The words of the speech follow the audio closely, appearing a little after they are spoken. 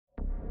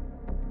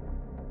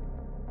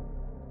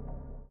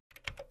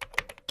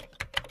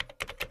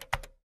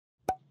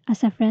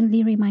As a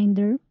friendly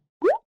reminder,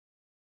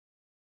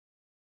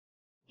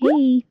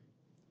 hey,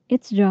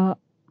 it's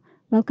Jo.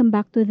 Welcome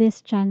back to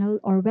this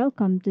channel, or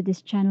welcome to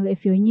this channel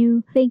if you're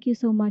new. Thank you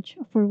so much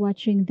for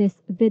watching this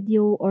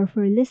video or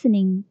for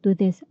listening to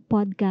this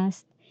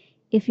podcast.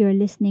 If you're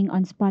listening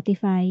on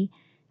Spotify,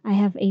 I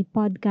have a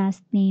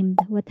podcast named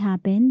What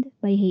Happened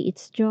by Hey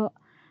It's Jo.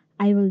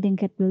 I will link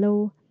it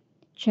below.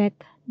 Check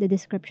the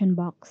description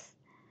box.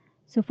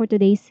 So for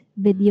today's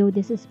video,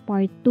 this is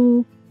part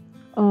 2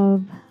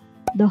 of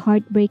the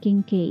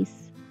heartbreaking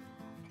case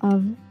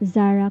of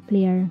Zahra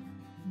Claire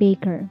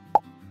Baker.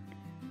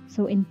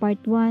 So in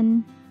part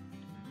 1,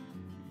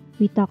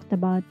 we talked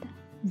about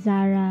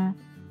Zahra,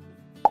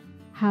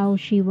 how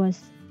she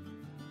was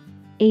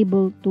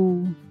able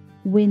to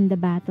win the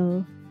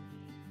battle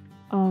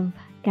of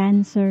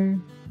cancer,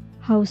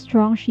 how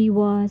strong she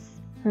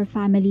was, her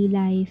family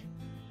life,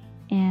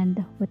 and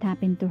what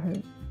happened to her.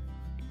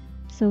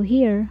 So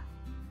here,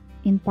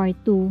 in part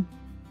 2,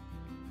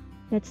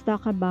 let's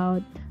talk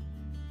about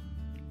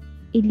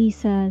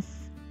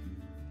Elisa's,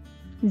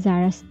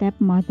 Zahra's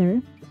stepmother,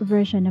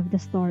 version of the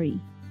story.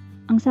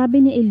 Ang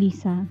sabi ni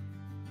Elisa,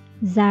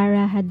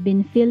 Zahra had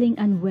been feeling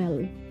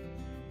unwell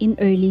in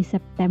early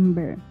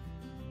September,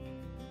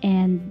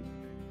 and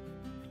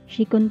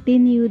she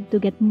continued to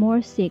get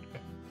more sick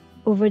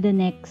over the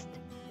next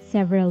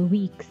several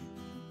weeks.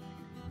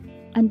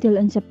 Until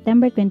on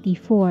September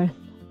 24th,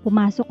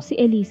 pumasok si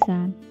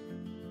Elisa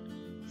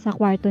sa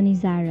kwarto ni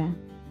Zahra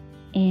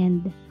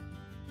and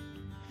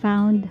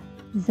found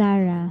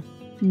Zahra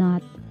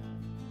not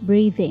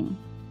breathing.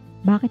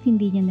 Bakit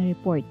hindi niya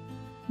na-report?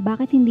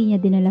 Bakit hindi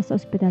niya dinala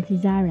sa ospital si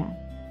Zahra?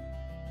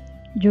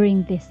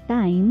 During this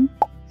time,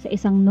 sa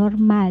isang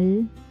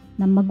normal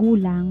na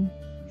magulang,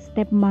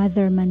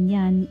 stepmother man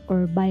yan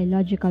or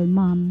biological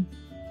mom,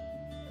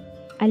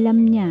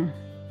 alam niya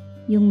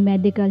yung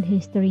medical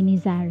history ni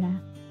Zahra.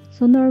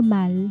 So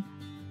normal,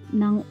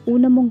 nang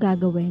una mong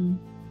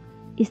gagawin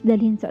is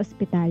dalhin sa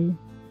ospital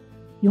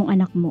yung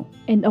anak mo.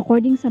 And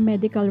according sa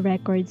medical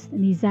records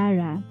ni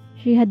Zahra,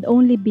 she had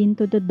only been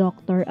to the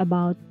doctor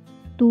about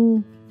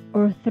 2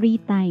 or 3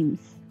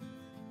 times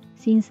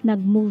since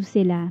nag-move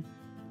sila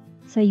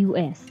sa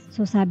US.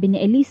 So sabi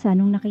ni Elisa,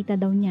 nung nakita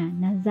daw niya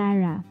na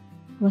Zahra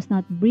was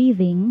not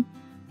breathing,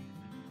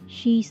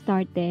 she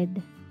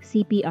started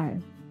CPR,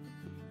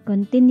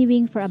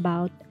 continuing for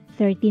about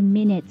 30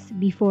 minutes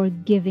before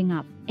giving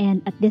up.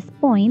 And at this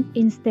point,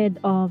 instead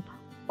of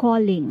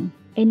calling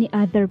any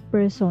other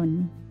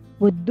person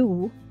would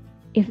do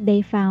if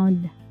they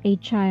found a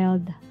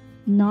child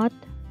not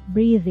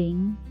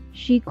breathing,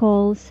 she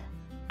calls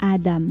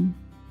Adam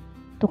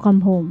to come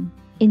home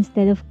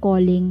instead of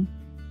calling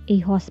a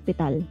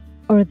hospital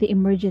or the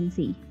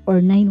emergency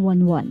or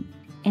 911.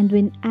 And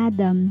when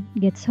Adam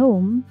gets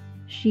home,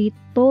 she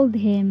told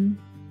him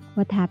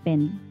what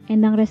happened.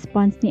 And ang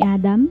response ni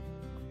Adam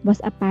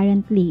was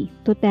apparently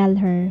to tell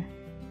her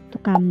to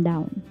calm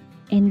down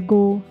and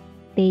go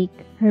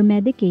take her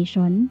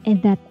medication and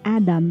that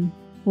Adam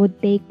would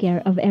take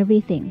care of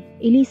everything.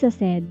 Elisa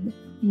said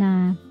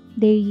na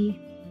they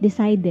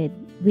decided,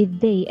 with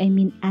they, I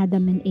mean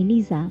Adam and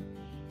Elisa,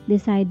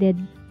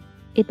 decided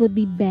it would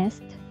be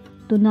best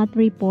to not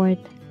report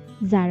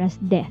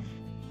Zahra's death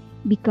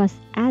because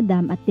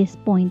Adam at this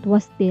point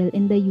was still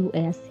in the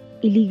US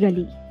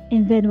illegally.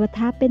 And then what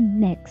happened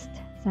next,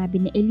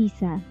 sabi ni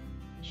Elisa,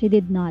 she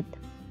did not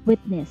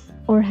witness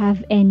or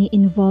have any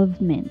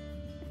involvement.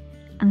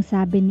 Ang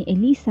sabi ni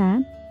Elisa,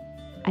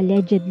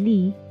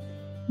 allegedly,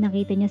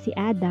 nakita niya si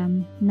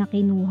Adam na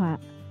kinuha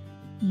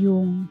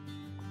yung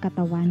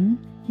katawan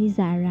ni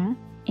Zahra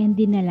and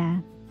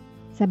dinala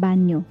sa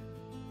banyo.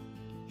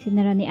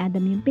 Sinara ni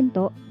Adam yung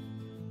pinto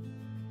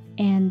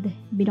and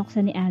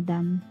binuksan ni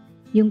Adam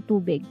yung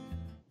tubig.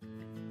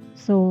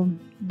 So,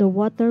 the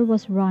water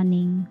was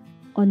running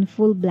on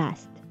full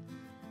blast.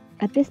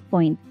 At this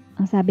point,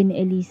 ang sabi ni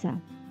Elisa,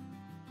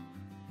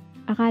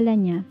 akala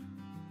niya,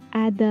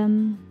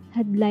 Adam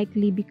had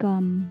likely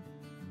become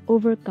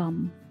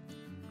overcome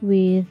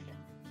with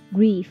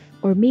grief,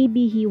 or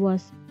maybe he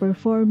was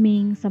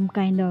performing some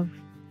kind of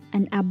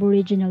an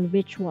aboriginal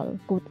ritual,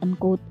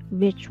 quote-unquote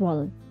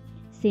ritual,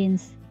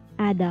 since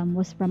Adam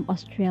was from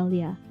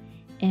Australia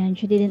and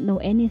she didn't know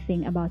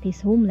anything about his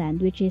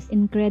homeland, which is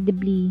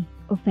incredibly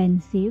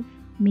offensive,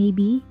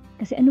 maybe.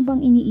 Kasi ano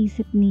bang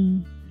iniisip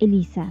ni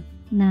Elisa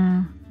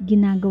na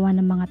ginagawa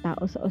ng mga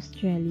tao sa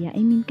Australia?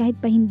 I mean, kahit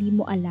pa hindi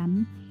mo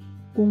alam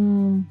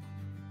kung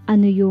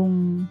ano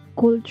yung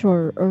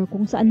culture or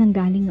kung saan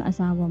nanggaling yung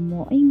asawa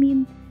mo. I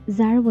mean,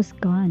 Zahra was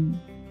gone.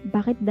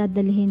 Bakit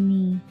dadalhin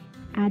ni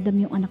Adam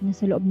yung anak niya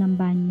sa loob ng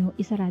banyo,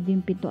 isarado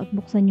yung pinto at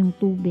buksan yung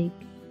tubig?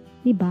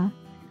 Diba?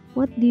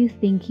 What do you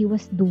think he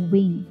was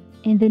doing?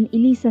 And then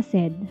Elisa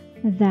said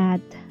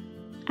that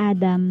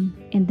Adam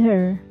and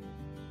her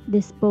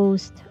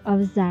disposed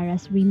of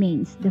Zahra's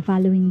remains the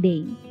following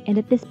day. And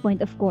at this point,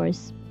 of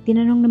course,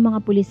 tinanong ng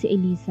mga pulis si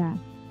Elisa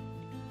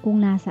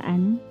kung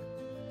nasaan,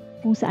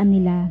 kung saan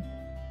nila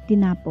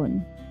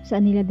tinapon,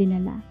 saan nila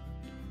dinala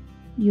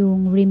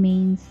yung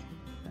remains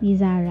ni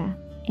Zahra.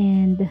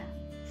 And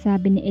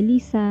Sabi ni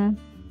Elisa,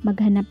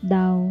 maghanap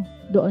daw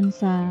doon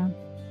sa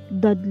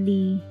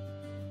Dudley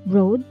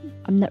Road.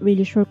 I'm not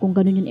really sure kung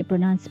ganun yun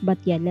i-pronounce, but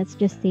yeah, let's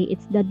just say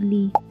it's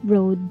Dudley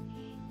Road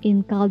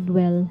in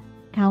Caldwell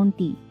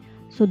County.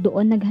 So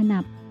doon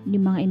naghanap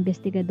yung mga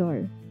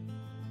investigador.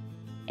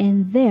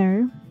 And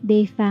there,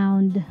 they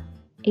found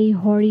a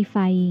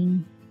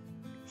horrifying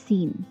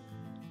scene.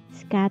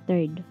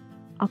 Scattered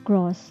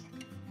across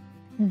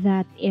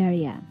that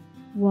area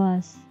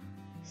was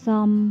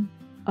some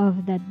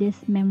of the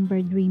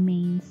dismembered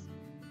remains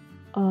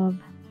of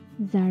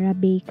Zahra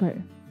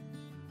Baker.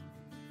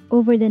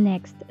 Over the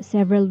next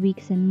several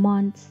weeks and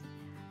months,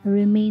 her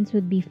remains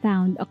would be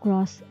found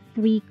across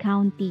 3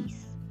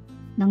 counties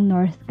ng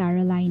North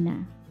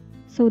Carolina.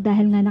 So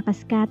dahil nga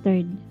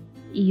nakascattered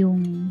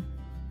yung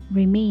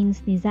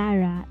remains ni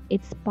Zahra,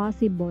 it's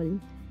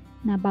possible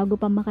na bago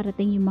pa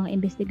makarating yung mga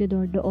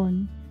investigador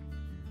doon,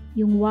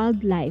 yung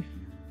wildlife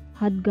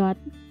had got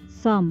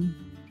some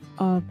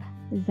of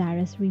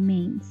Zahra's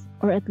remains,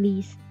 or at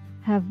least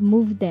have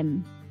moved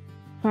them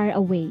far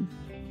away.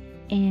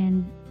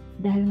 And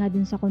dahil nga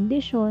dun sa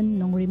condition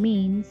ng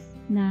remains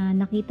na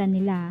nakita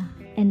nila,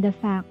 and the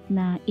fact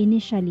na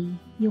initially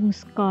yung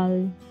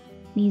skull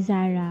ni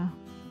Zahra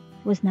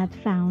was not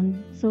found,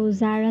 so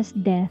Zahra's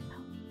death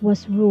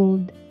was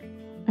ruled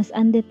as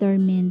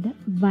undetermined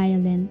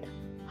violent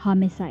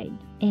homicide.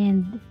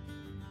 And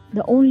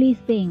the only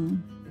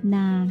thing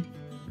na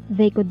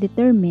they could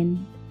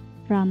determine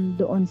from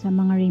doon sa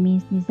mga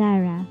remains ni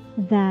Zahra,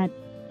 that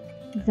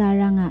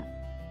Zahra nga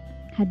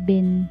had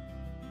been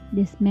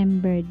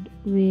dismembered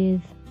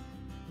with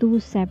 2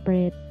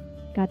 separate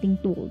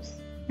cutting tools.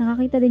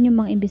 Nakakita din yung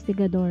mga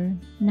investigador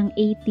ng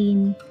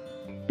 18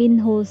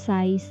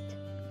 pinhole-sized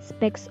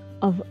specks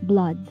of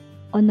blood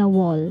on a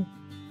wall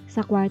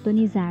sa kwarto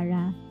ni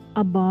Zahra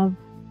above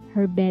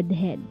her bed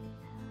head,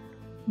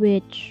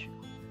 which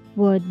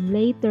would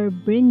later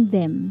bring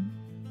them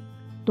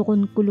to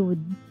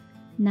conclude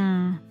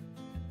na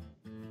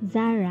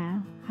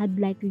Zahra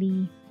had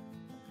likely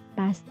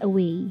passed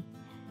away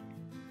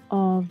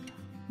of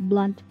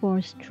blunt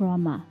force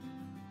trauma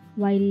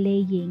while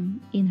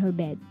laying in her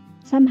bed.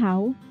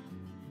 Somehow,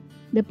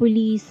 the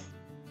police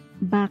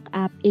back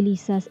up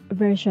Elisa's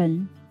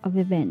version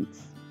of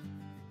events,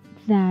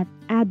 that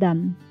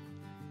Adam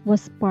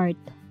was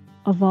part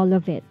of all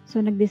of it.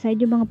 So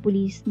nag-decide yung mga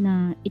police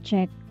na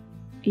i-check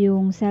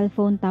yung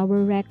cellphone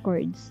tower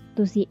records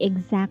to see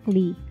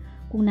exactly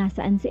kung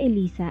nasaan si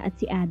Elisa at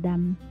si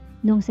Adam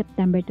noong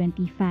September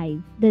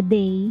 25, the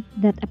day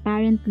that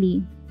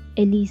apparently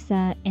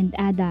Elisa and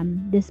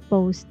Adam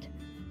disposed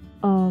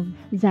of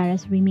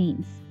Zahra's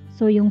remains.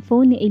 So yung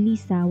phone ni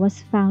Elisa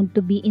was found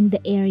to be in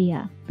the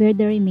area where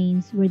the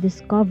remains were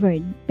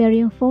discovered, pero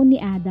yung phone ni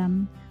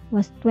Adam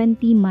was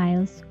 20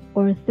 miles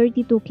or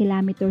 32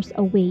 kilometers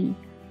away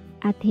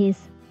at his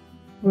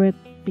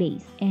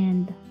workplace.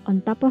 And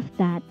on top of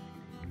that,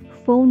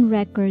 phone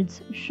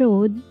records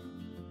showed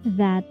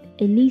that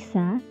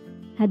Elisa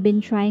had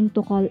been trying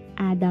to call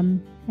Adam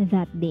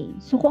that day.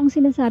 So kung ang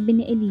sinasabi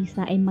ni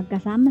Elisa ay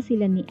magkasama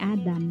sila ni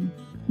Adam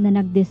na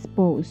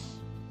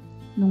nag-dispose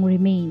ng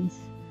remains,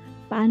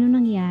 paano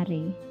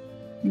nangyari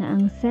na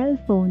ang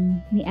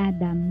cellphone ni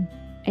Adam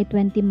ay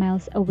 20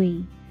 miles away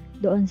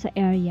doon sa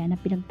area na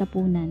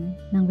pinagtapunan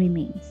ng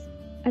remains?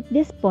 At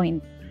this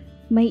point,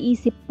 may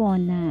isip po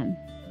na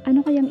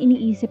ano kayang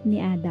iniisip ni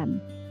Adam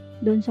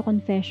doon sa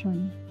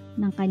confession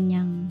ng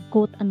kanyang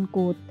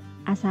quote-unquote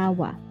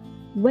asawa.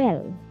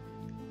 Well,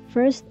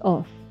 first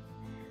off,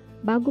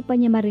 bago pa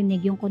niya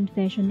marinig yung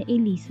confession ni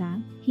Elisa,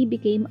 he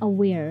became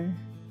aware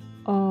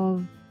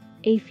of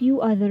a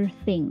few other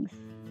things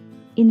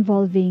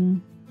involving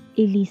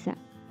Elisa.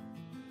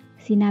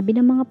 Sinabi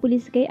ng mga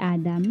pulis kay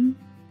Adam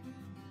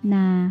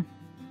na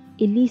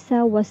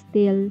Elisa was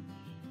still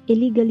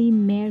illegally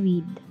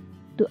married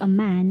to a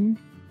man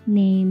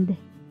named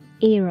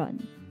Aaron.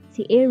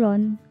 Si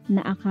Aaron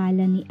na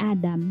akala ni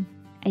Adam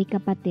ay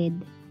kapatid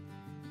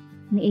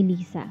ni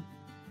Elisa.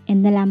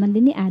 And nalaman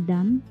din ni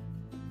Adam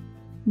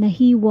na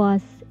he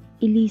was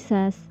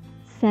Elisa's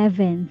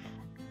 7th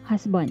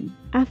husband.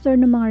 After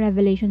ng mga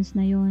revelations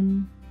na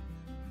yun,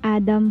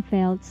 Adam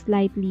felt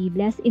slightly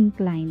less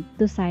inclined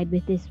to side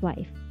with his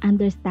wife.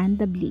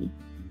 Understandably.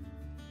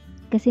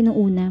 Kasi nung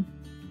una,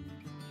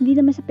 hindi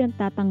naman sa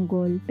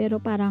pinagtatanggol,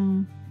 pero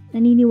parang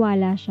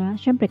naniniwala siya.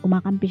 Siyempre,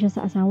 kumakampi siya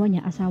sa asawa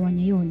niya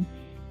yun.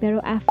 Pero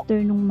after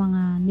nung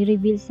mga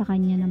nireveal sa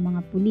kanya ng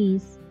mga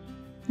pulis,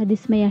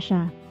 nadismaya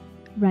siya.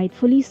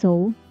 Rightfully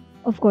so.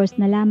 Of course,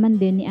 nalaman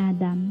din ni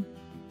Adam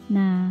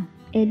na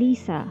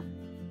Elisa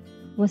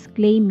was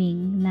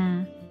claiming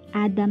na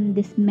Adam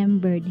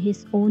dismembered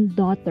his own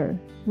daughter,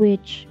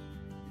 which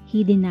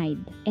he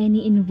denied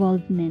any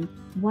involvement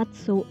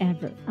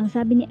whatsoever. Ang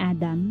sabi ni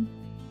Adam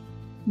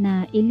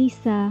na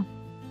Elisa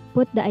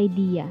put the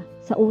idea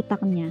sa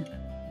utak niya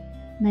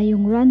na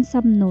yung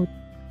ransom note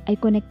ay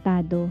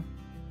konektado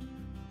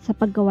sa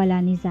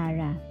pagkawala ni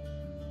Zahra.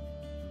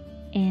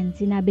 And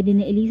sinabi din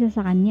ni Elisa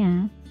sa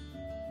kanya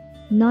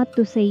not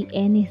to say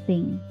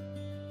anything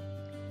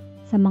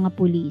sa mga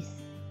pulis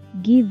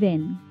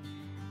given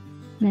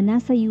na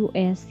nasa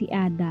US si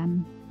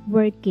Adam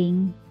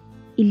working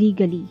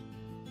illegally.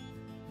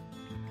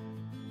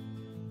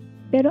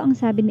 Pero ang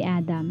sabi ni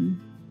Adam,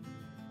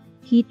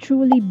 he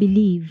truly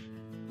believed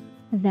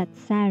that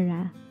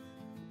Zahra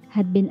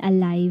had been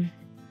alive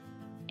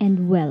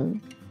and well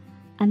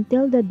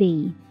until the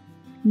day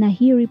na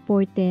he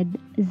reported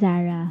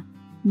Zahra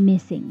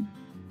missing.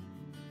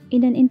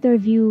 In an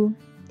interview,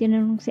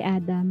 tinanong si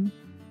Adam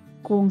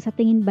kung sa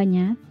tingin ba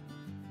niya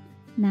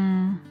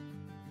na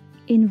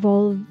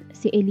involved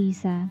si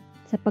Elisa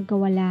sa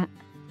pagkawala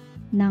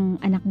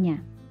ng anak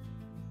niya,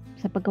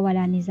 sa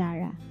pagkawala ni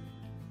Zahra.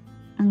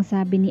 Ang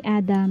sabi ni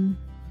Adam,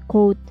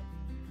 quote,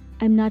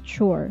 "I'm not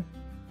sure.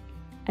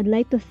 I'd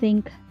like to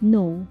think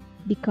no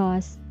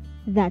because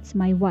that's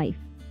my wife.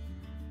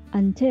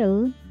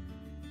 Until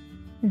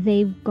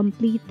they've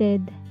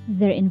completed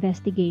their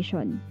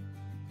investigation."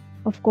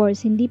 Of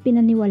course, hindi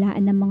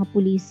pinaniwalaan ng mga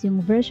pulis yung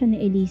version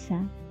ni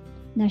Elisa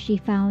na she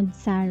found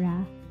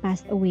Zahra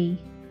passed away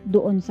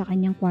doon sa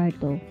kanyang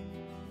kwarto.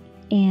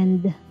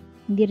 And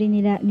hindi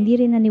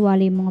rin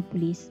naniwala yung mga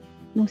pulis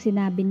nung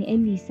sinabi ni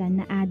Elisa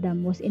na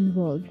Adam was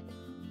involved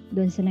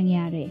doon sa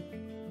nangyari.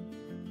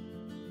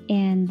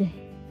 And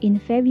in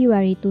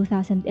February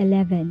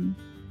 2011,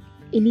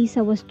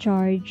 Elisa was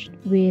charged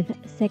with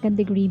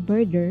second-degree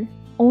murder,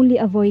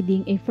 only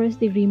avoiding a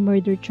first-degree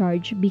murder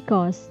charge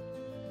because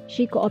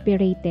she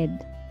cooperated.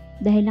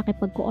 Dahil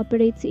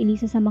nakipag-cooperate si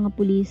Elisa sa mga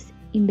pulis,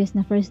 imbes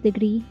na first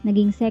degree,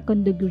 naging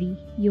second degree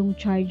yung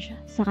charge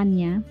sa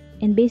kanya.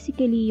 And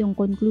basically, yung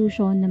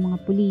conclusion ng mga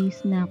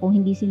pulis na kung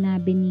hindi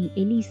sinabi ni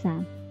Elisa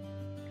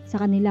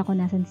sa kanila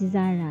kung nasan si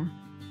Zahra,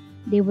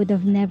 they would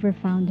have never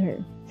found her.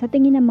 Sa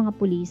tingin ng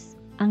mga pulis,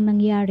 ang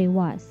nangyari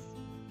was,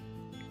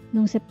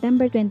 noong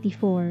September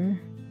 24,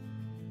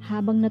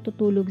 habang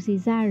natutulog si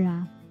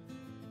Zahra,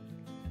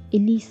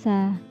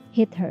 Elisa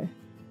hit her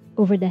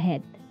over the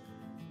head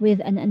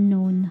with an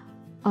unknown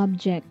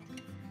object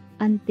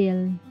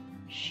until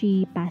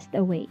she passed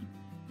away.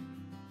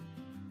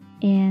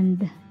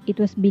 And it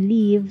was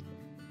believed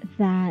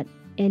that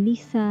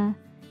Elisa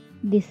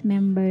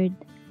dismembered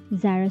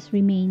Zahra's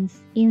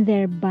remains in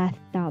their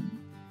bathtub.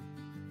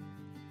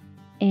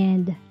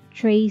 And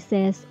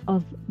traces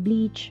of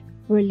bleach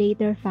were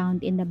later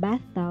found in the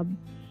bathtub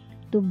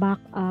to back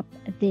up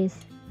this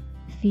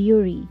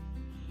theory.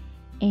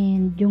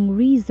 And yung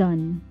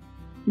reason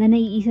na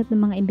naiisip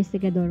ng mga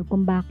investigador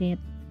kung bakit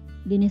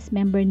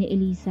dinismember ni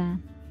Elisa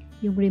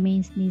yung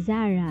remains ni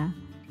Zahra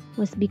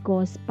was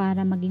because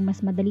para maging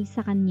mas madali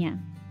sa kanya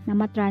na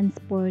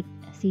matransport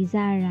si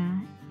Zahra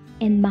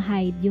and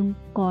mahide yung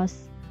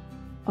cause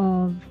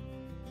of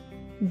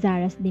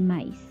Zahra's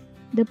demise.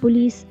 The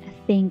police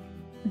think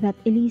that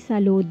Elisa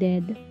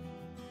loaded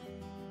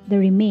the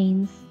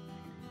remains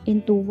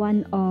into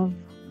one of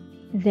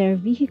their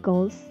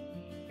vehicles,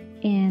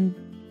 and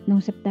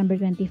noong September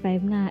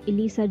 25 nga,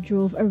 Elisa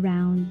drove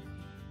around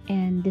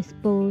and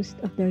disposed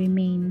of the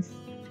remains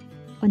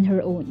on her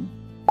own.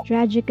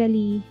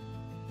 Tragically,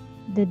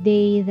 the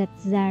day that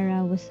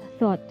Zahra was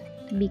thought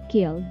to be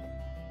killed,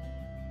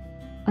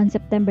 on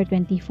September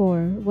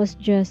 24, was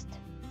just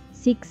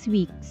 6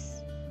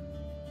 weeks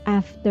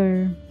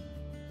after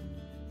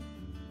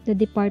the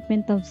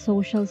Department of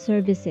Social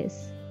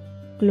Services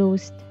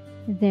closed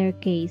their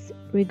case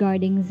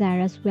regarding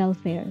Zahra's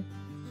welfare,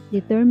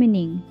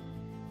 determining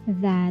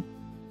that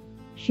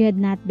she had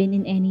not been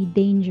in any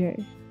danger.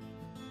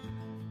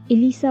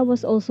 Elisa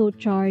was also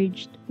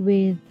charged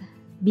with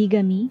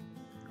bigamy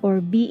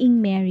or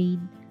being married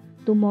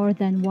to more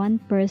than one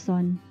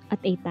person at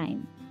a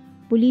time.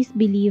 Police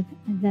believe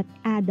that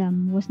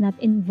Adam was not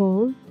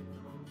involved,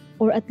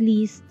 or at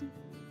least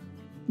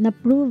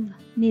na-prove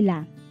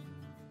nila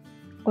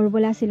or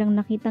wala silang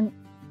nakitang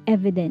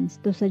evidence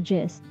to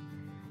suggest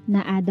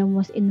na Adam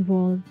was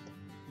involved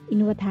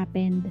in what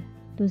happened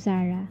to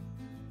Zahra.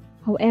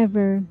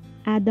 However,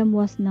 Adam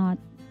was not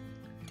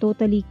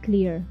totally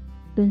clear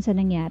dun sa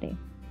nangyari.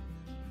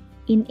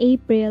 In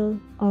April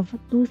of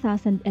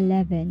 2011,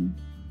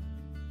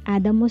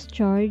 Adam was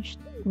charged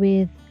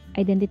with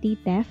identity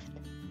theft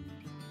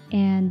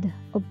and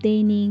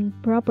obtaining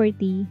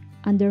property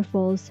under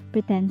false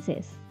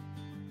pretenses.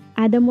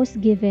 Adam was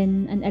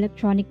given an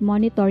electronic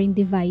monitoring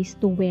device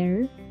to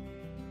wear,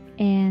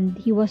 and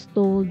he was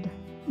told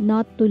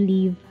not to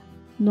leave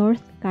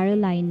North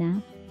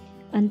Carolina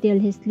until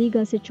his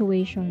legal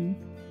situation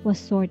was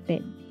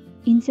sorted.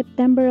 In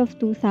September of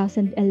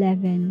 2011,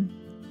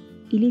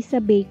 Elisa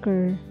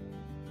Baker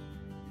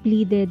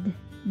pleaded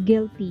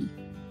guilty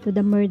to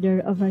the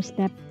murder of her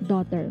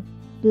stepdaughter,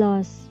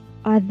 plus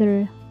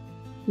other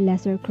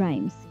lesser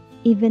crimes,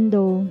 even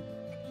though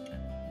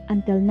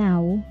until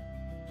now,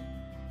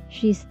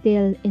 she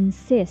still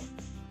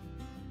insists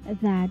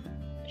that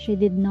she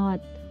did not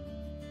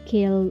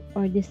kill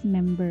or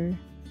dismember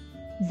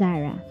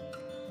Zahra.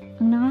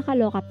 Ang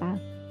nakakaloka pa,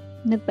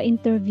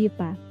 nagpa-interview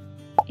pa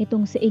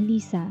itong si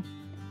Elisa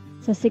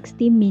sa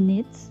 60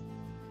 Minutes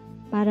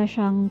para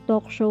siyang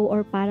talk show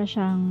or para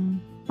siyang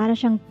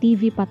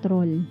TV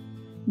patrol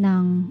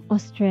ng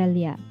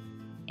Australia.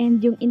 And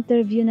yung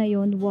interview na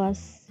yon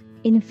was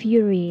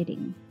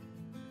infuriating.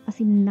 As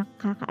in,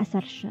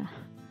 nakakaasar siya.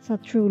 Sa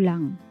true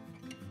lang.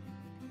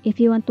 If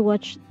you want to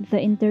watch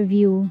the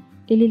interview,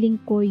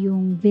 ililink ko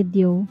yung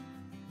video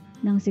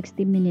ng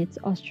 60 Minutes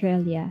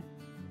Australia.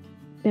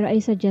 Pero I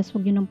suggest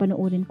huwag nyo nang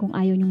panoorin kung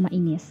ayaw nyong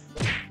mainis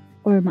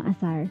or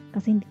maasar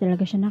kasi hindi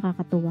talaga siya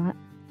nakakatuwa.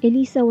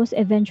 Elisa was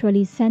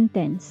eventually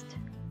sentenced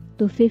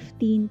to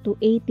 15 to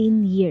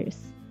 18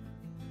 years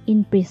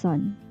in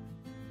prison.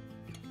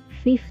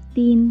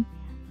 15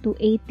 to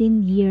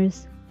 18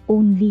 years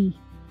only.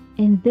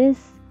 And this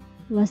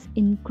was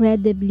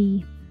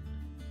incredibly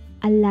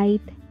a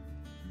light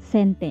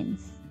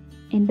sentence.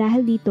 And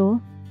dahil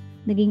dito,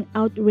 naging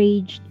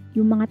outraged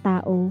yung mga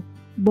tao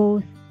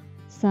both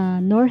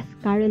sa North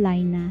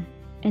Carolina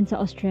and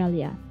sa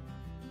Australia.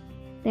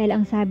 Dahil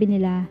ang sabi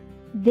nila,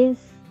 this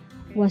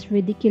was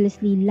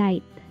ridiculously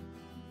light.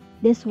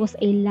 This was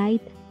a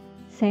light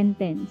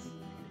sentence.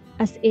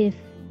 As if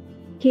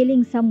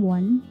killing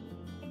someone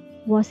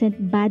wasn't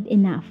bad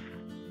enough.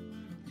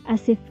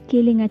 As if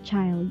killing a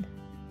child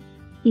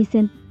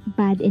isn't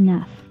bad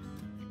enough.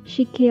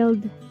 She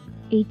killed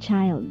a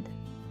child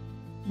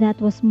that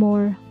was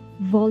more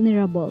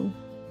vulnerable,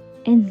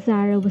 and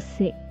Zahra was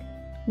sick.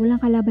 Walang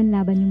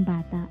kalaban-laban yung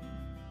bata.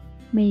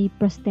 May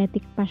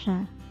prosthetic pa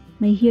siya.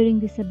 May hearing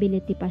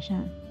disability pa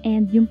siya.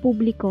 And yung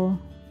publiko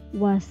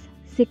was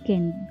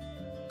sickened.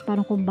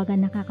 Parang kumbaga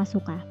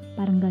nakakasuka.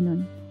 Parang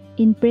ganun.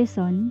 In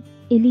prison,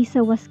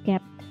 Elisa was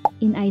kept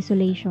in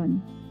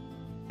isolation.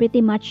 Pretty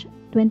much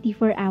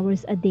 24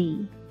 hours a day.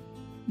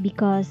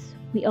 Because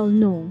we all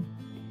know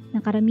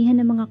na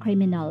karamihan ng mga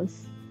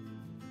criminals,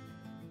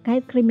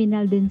 kahit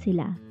criminal din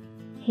sila,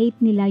 hate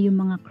nila yung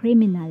mga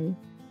criminal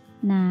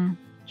na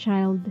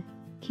child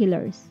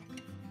killers.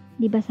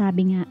 Di ba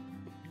sabi nga,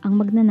 ang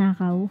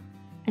magnanakaw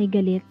ay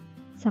galit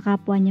sa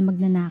kapwa niya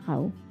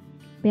magnanakaw.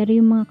 Pero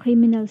yung mga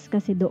criminals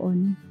kasi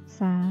doon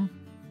sa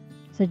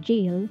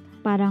jail,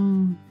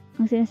 parang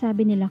ang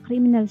sinasabi nila,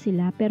 criminal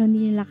sila pero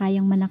hindi nila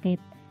kayang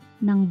manakit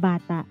ng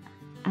bata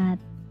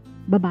at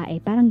babae.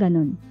 Parang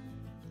ganun.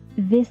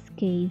 This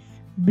case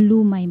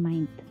blew my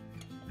mind.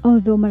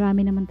 Although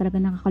marami naman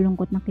talaga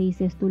nakakalungkot na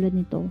cases tulad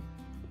nito.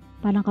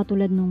 Parang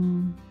katulad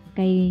nung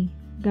kay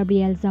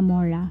Gabriel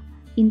Zamora.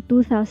 In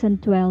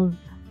 2012,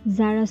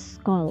 Zahra's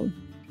skull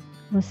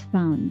was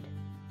found.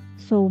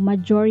 So,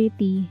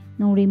 majority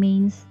ng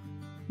remains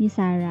ni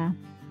Zahra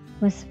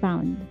was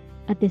found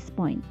at this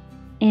point.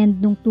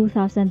 And nung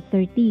 2013,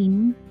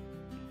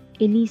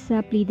 Elisa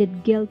pleaded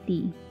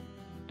guilty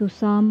to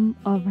some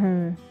of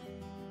her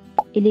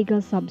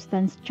illegal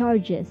substance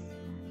charges.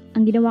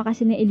 Ang ginawa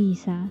kasi ni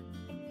Elisa,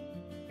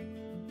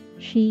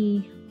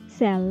 she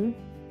sell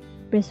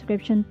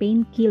prescription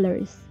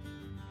painkillers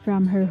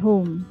from her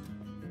home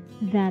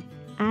that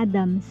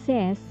Adam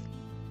says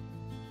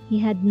he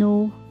had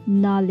no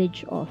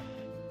knowledge of.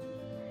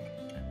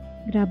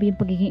 Grabe yung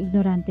pagiging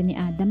ignorante ni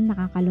Adam,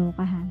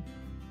 nakakaloka ha.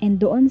 And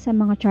doon sa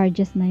mga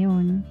charges na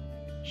yon,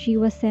 she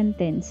was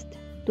sentenced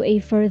to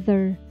a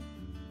further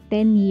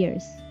 10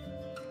 years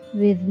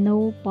with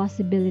no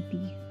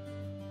possibility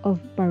of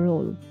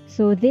parole.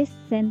 So this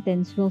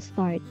sentence will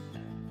start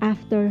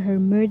after her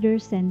murder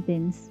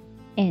sentence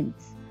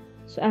ends.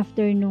 So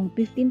after nung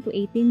 15 to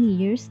 18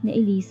 years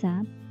ni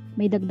Elisa,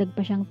 may dagdag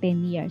pa siyang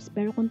 10 years.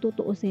 Pero kung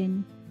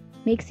tutuusin,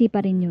 maiksi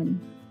pa rin yun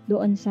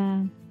doon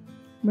sa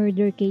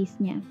murder case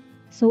niya.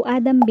 So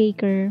Adam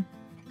Baker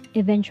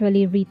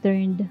eventually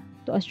returned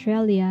to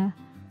Australia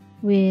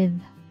with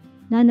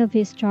none of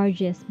his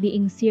charges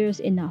being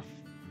serious enough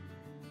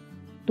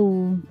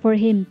for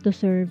him to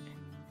serve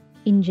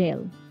in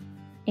jail.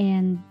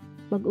 And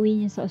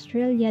pag-uwi niya sa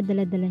Australia,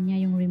 dala-dala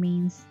niya yung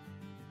remains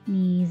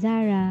ni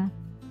Zahra,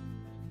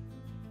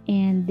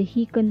 and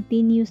he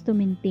continues to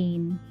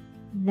maintain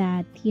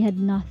that he had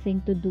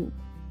nothing to do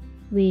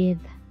with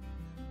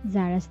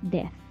Zahra's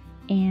death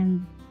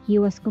and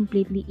he was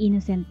completely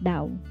innocent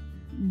daw.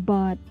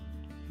 But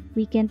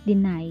we can't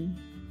deny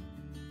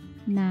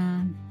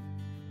na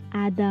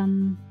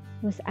Adam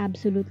was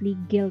absolutely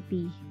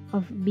guilty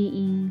of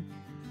being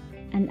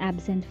an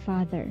absent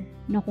father.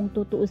 Na kung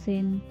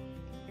tutuusin,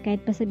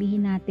 kahit pa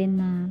sabihin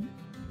natin na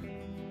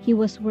he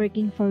was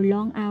working for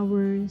long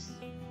hours,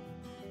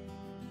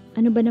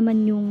 ano ba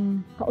naman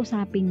yung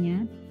kausapin niya?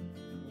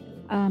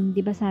 Di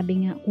ba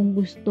sabi nga, kung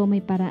gusto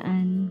may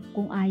paraan,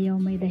 kung ayaw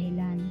may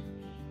dahilan.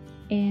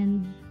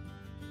 And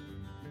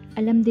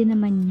alam din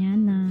naman niya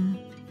na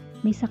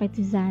may sakit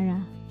si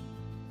Zahra.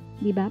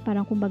 Di ba?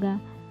 Parang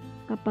kumbaga,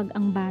 kapag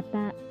ang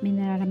bata may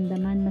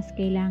nararamdaman, mas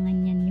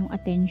kailangan niyan yung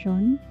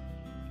attention,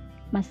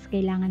 mas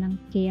kailangan ng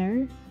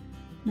care,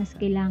 mas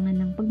kailangan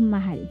ng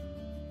pagmamahal.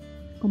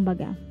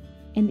 Kumbaga.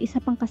 And isa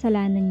pang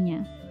kasalanan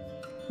niya,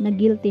 na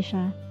guilty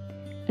siya,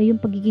 ay yung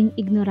pagiging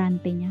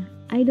ignorante niya.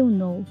 I don't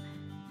know.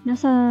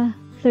 Nasa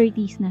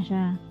 30s na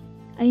siya.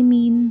 I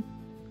mean,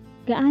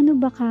 gaano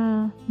ba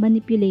ka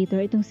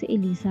manipulator itong si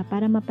Elisa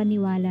para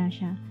mapaniwala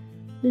siya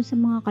dun sa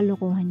mga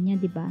kalokohan niya,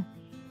 di ba?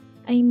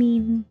 I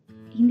mean,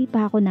 hindi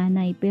pa ako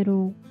nanay,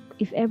 pero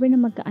if ever na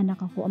magkaanak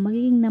ako, ang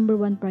magiging number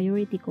one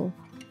priority ko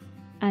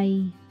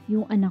ay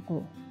yung anak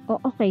ko. O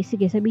okay,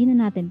 sige, sabihin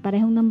na natin,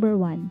 parehong number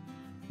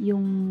 1,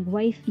 yung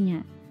wife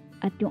niya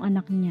at yung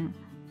anak niya.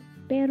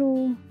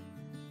 Pero,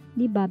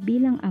 di ba,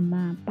 bilang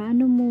ama,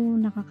 paano mo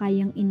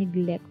nakakayang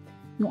i-neglect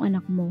yung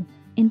anak mo?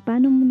 And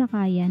paano mo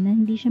nakaya na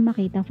hindi siya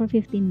makita for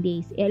 15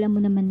 days? Alam mo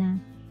naman na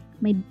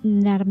may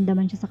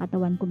nararamdaman siya sa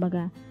katawan,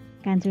 kumbaga,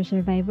 cancer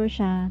survivor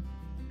siya,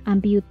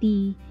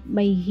 amputee,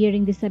 may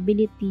hearing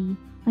disability.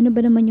 Ano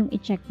ba naman yung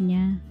i-check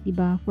niya, 'di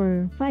ba?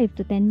 For 5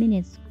 to 10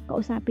 minutes,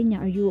 kausapin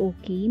niya, are you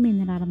okay? May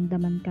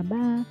nararamdaman ka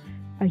ba?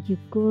 Are you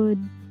good?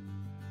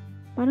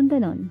 Parang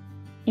ganon.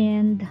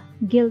 And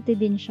guilty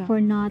din siya for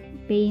not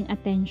paying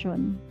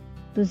attention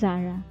to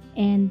Zahra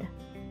and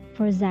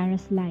for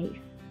Zahra's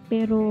life.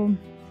 Pero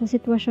sa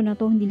sitwasyon na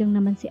to, hindi lang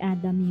naman si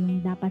Adam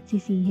yung dapat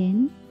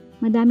sisihin.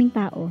 Madaming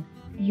tao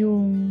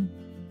yung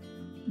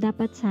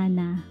dapat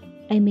sana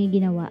ay may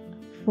ginawa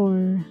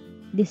for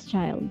this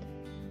child.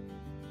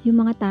 Yung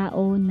mga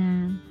tao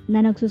na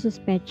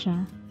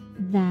nagsususpetsa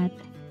that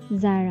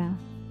Zahra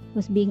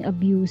was being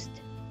abused,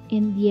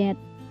 and yet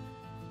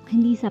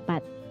hindi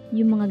sapat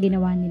yung mga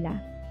ginawa nila.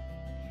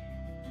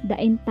 The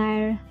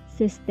entire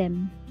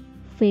system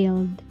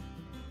failed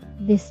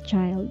this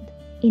child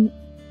in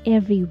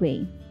every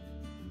way.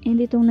 And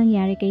itong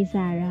nangyari kay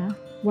Zahra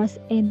was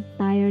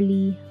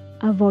entirely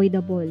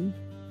avoidable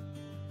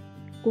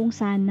kung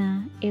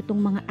sana itong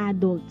mga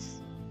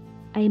adults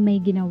ay may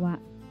ginawa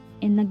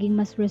and naging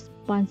mas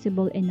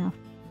responsible enough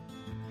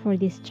for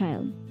this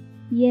child.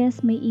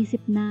 Yes, may isip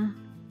na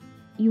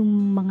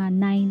yung mga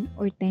 9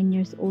 or 10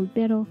 years old,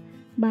 pero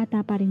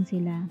bata pa rin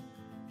sila.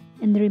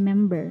 And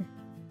remember,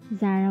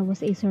 Zahra was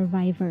a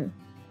survivor,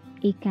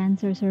 a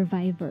cancer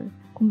survivor.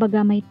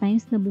 Kumbaga may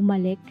times na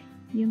bumalik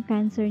yung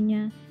cancer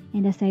niya,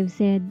 and as I've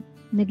said,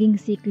 naging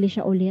sickly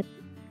siya ulit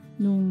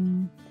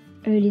nung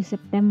early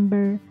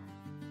September.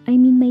 I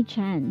mean, may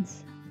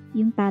chance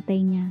yung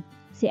tatay niya,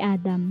 si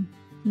Adam,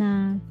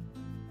 na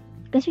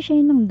kasi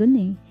siya yung nandun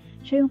eh.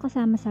 Siya yung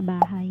kasama sa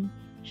bahay.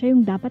 Siya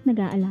yung dapat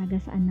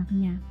nag-aalaga sa anak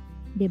niya.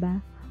 'Di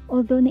ba?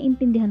 Although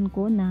naintindihan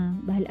ko na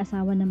dahil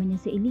asawa naman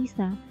niya si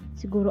Elisa,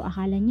 siguro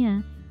akala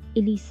niya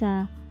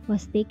Elisa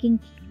was taking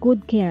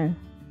good care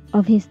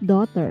of his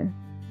daughter.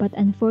 But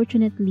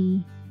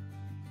unfortunately,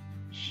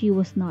 she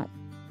was not.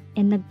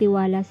 And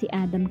nagtiwala si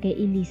Adam kay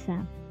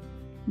Elisa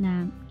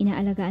na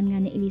inaalagaan nga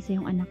ni Elisa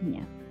yung anak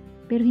niya.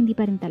 Pero hindi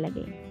pa rin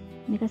talaga eh.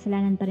 May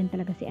kasalanan pa rin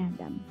talaga si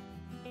Adam.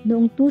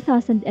 Noong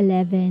 2011,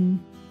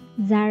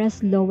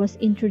 Zahra's law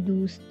was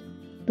introduced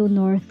to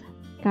North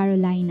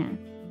Carolina,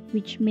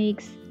 which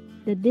makes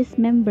the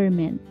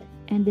dismemberment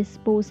and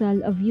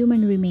disposal of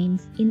human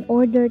remains in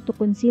order to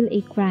conceal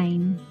a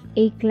crime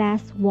a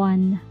Class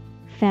 1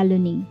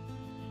 felony,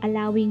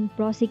 allowing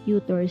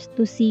prosecutors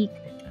to seek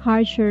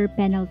harsher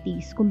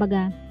penalties.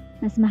 Kumbaga,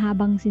 mas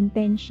mahabang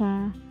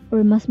sentensya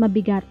or mas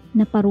mabigat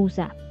na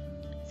parusa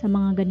sa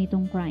mga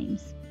ganitong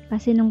crimes.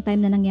 Kasi nung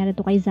time na nangyari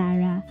to kay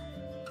Zahra,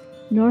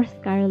 North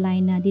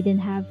Carolina didn't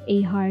have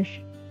a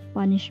harsh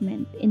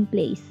punishment in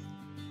place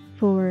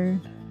for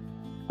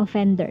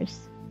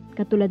offenders,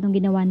 katulad ng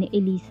ginawa ni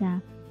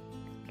Elisa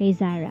kay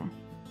Zahra.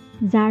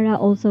 Zahra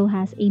also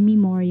has a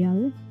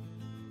memorial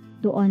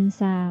doon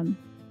sa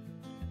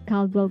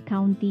Caldwell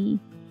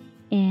County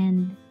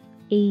and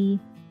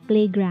a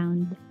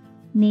playground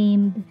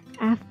named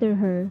after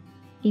her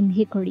in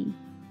Hickory.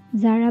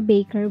 Zahra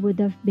Baker would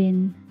have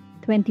been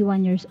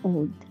 21 years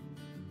old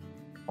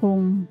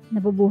kung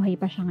nabubuhay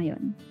pa siya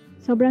ngayon.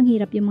 Sobrang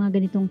hirap yung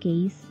mga ganitong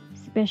case,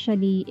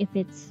 especially if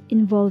it's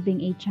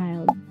involving a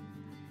child.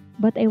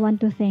 But I want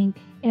to thank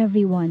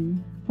everyone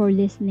for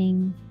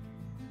listening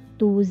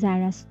to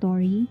Zahra's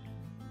story.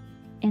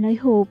 And I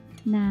hope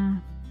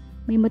na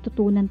may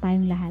matutunan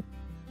tayong lahat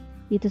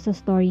dito sa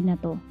story na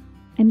to.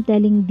 I'm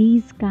telling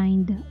these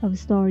kind of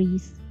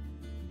stories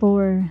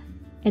for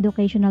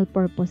educational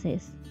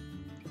purposes,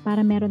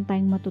 para meron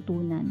tayong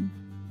matutunan.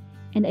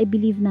 And I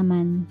believe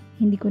naman,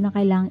 hindi ko na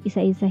kailangang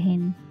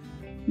isa-isahin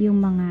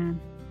yung mga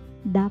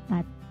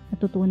dapat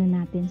natutunan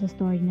natin sa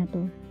story na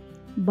to.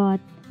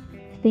 But,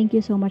 thank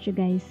you so much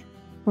guys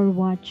for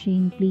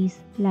watching.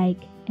 Please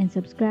like and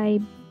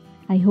subscribe.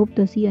 I hope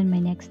to see you on my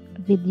next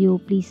video.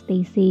 Please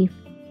stay safe,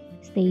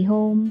 stay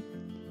home,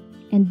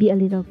 and be a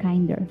little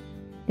kinder.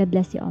 God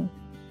bless you all.